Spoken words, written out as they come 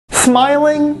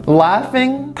Smiling,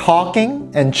 laughing,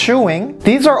 talking, and chewing,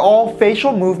 these are all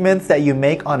facial movements that you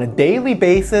make on a daily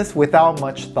basis without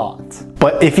much thought.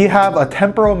 But if you have a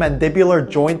temporomandibular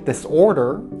joint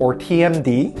disorder, or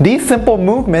TMD, these simple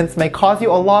movements may cause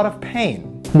you a lot of pain.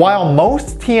 While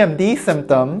most TMD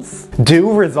symptoms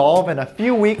do resolve in a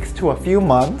few weeks to a few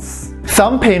months,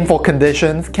 some painful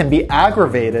conditions can be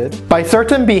aggravated by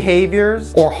certain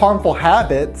behaviors or harmful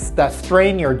habits that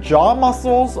strain your jaw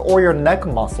muscles or your neck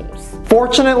muscles.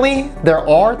 Fortunately, there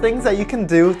are things that you can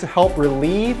do to help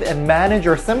relieve and manage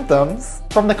your symptoms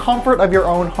from the comfort of your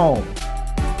own home.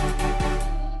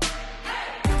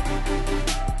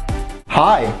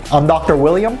 Hi, I'm Dr.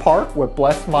 William Park with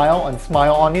Bless Smile and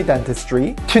Smile On You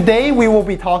Dentistry. Today we will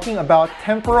be talking about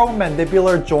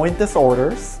temporomandibular joint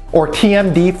disorders, or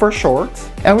TMD for short,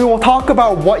 and we will talk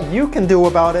about what you can do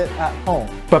about it at home.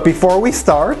 But before we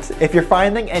start, if you're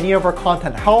finding any of our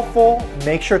content helpful,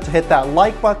 make sure to hit that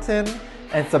like button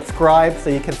and subscribe so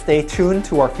you can stay tuned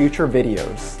to our future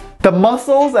videos. The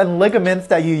muscles and ligaments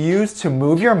that you use to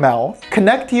move your mouth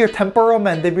connect to your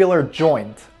temporomandibular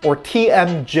joint, or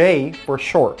TMJ for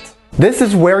short. This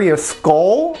is where your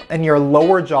skull and your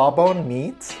lower jawbone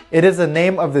meet. It is the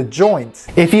name of the joint.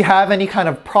 If you have any kind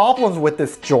of problems with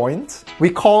this joint, we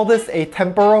call this a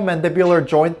temporomandibular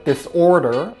joint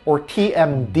disorder, or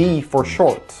TMD for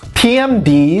short.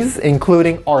 TMDs,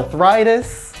 including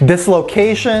arthritis,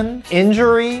 dislocation,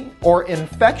 injury, or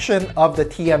infection of the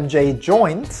TMJ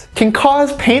joint, can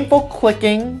cause painful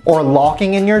clicking or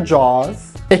locking in your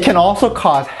jaws. It can also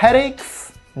cause headaches,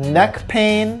 neck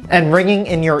pain, and ringing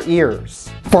in your ears.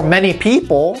 For many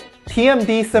people,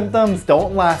 TMD symptoms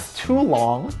don't last too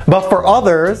long, but for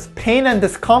others, pain and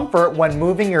discomfort when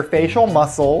moving your facial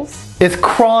muscles is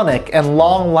chronic and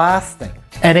long-lasting.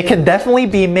 And it can definitely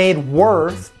be made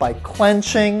worse by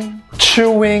clenching,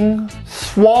 chewing,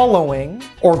 swallowing,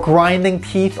 or grinding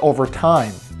teeth over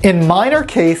time. In minor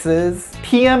cases,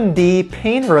 TMD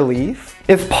pain relief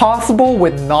is possible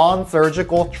with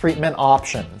non-surgical treatment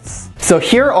options. So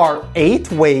here are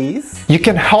 8 ways you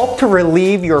can help to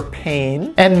relieve your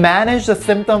pain and manage the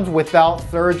symptoms without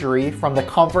surgery from the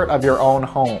comfort of your own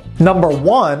home. Number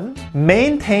 1,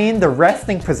 maintain the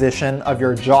resting position of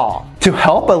your jaw. To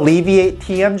help alleviate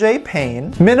TMJ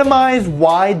pain, minimize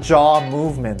wide jaw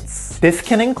movements. This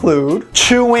can include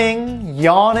chewing,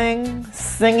 yawning,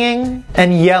 singing,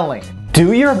 and yelling.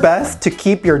 Do your best to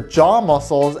keep your jaw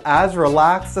muscles as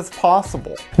relaxed as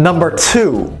possible. Number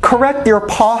 2, correct your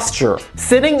posture.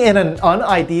 Sitting in an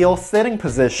unideal sitting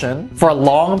position for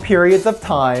long periods of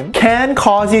time can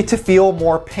cause you to feel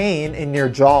more pain in your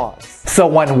jaws. So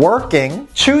when working,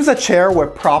 choose a chair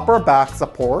with proper back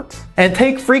support and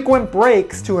take frequent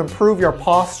breaks to improve your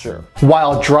posture.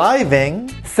 While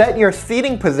driving, set your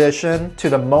seating position to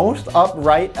the most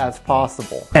upright as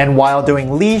possible. And while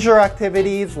doing leisure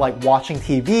activities like watching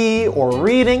TV or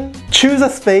reading, choose a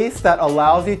space that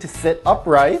allows you to sit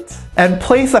upright and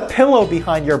place a pillow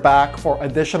behind your back for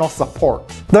additional support.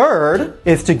 Third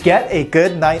is to get a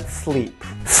good night's sleep.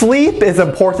 Sleep is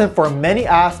important for many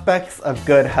aspects of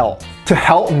good health. To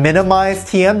help minimize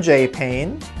TMJ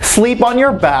pain, sleep on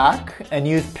your back and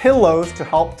use pillows to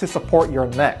help to support your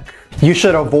neck. You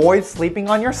should avoid sleeping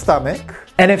on your stomach,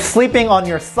 and if sleeping on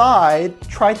your side,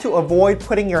 try to avoid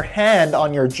putting your hand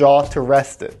on your jaw to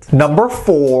rest it. Number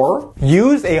 4,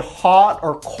 use a hot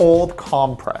or cold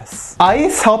compress.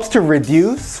 Ice helps to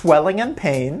reduce swelling and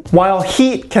pain, while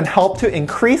heat can help to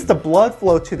increase the blood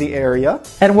flow to the area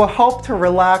and will help to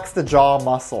relax the jaw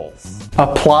muscles.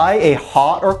 Apply a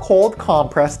hot or cold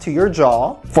compress to your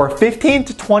jaw for 15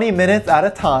 to 20 minutes at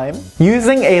a time,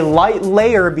 using a light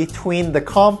layer between the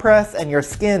compress and your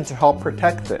skin to help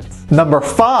protect it. Number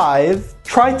 5,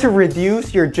 try to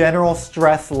reduce your general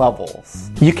stress levels.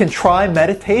 You can try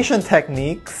meditation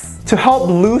techniques to help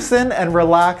loosen and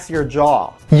relax your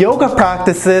jaw. Yoga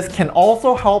practices can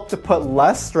also help to put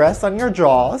less stress on your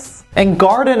jaws, and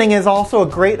gardening is also a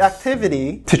great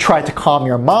activity to try to calm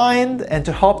your mind and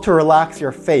to help to relax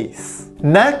your face.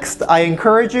 Next, I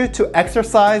encourage you to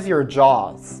exercise your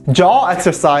jaws. Jaw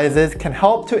exercises can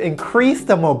help to increase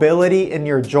the mobility in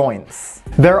your joints.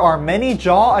 There are many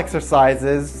jaw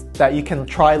exercises that you can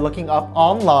try looking up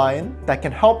online that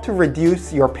can help to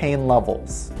reduce your pain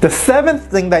levels. The 7th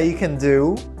thing that you can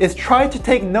do is try to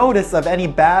take notice of any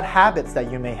bad habits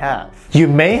that you may have. You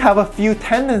may have a few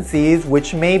tendencies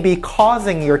which may be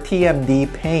causing your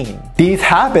TMD pain. These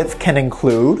habits can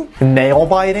include nail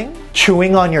biting,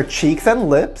 chewing on your cheeks and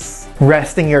lips,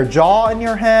 resting your jaw in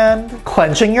your hand,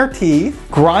 clenching your teeth,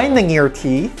 grinding your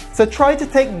teeth. So try to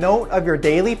take note of your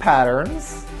daily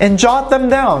patterns and jot them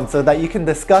down so that you can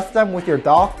discuss them with your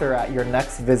doctor at your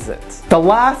next visit. The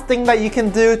last thing that you can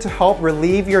do to help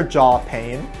relieve your jaw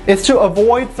pain is to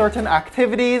avoid certain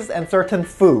activities and certain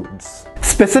foods.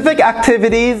 Specific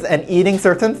activities and eating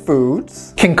certain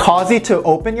foods can cause you to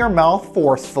open your mouth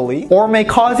forcefully or may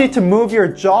cause you to move your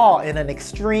jaw in an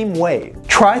extreme way.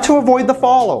 Try to avoid the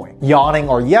following: yawning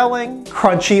or yelling,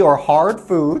 crunchy or hard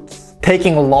foods,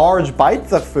 taking large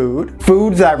bites of food,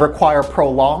 foods that require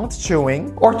prolonged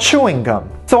chewing, or chewing gum.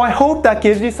 So I hope that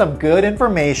gives you some good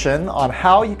information on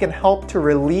how you can help to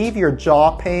relieve your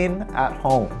jaw pain at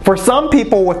home. For some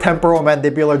people with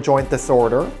temporomandibular joint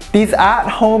disorder, these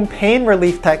at-home pain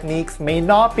relief techniques may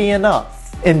not be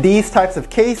enough. In these types of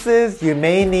cases, you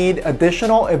may need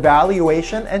additional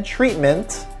evaluation and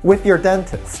treatment with your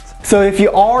dentist. So if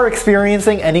you are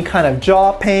experiencing any kind of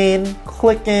jaw pain,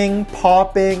 clicking,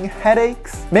 popping,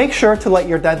 headaches, make sure to let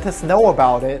your dentist know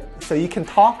about it so you can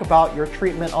talk about your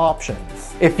treatment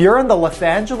options. If you're in the Los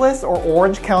Angeles or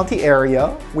Orange County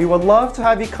area, we would love to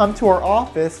have you come to our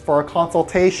office for a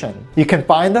consultation. You can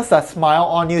find us at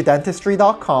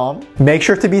smileonyouDentistry.com. Make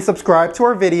sure to be subscribed to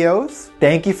our videos.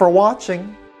 Thank you for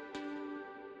watching.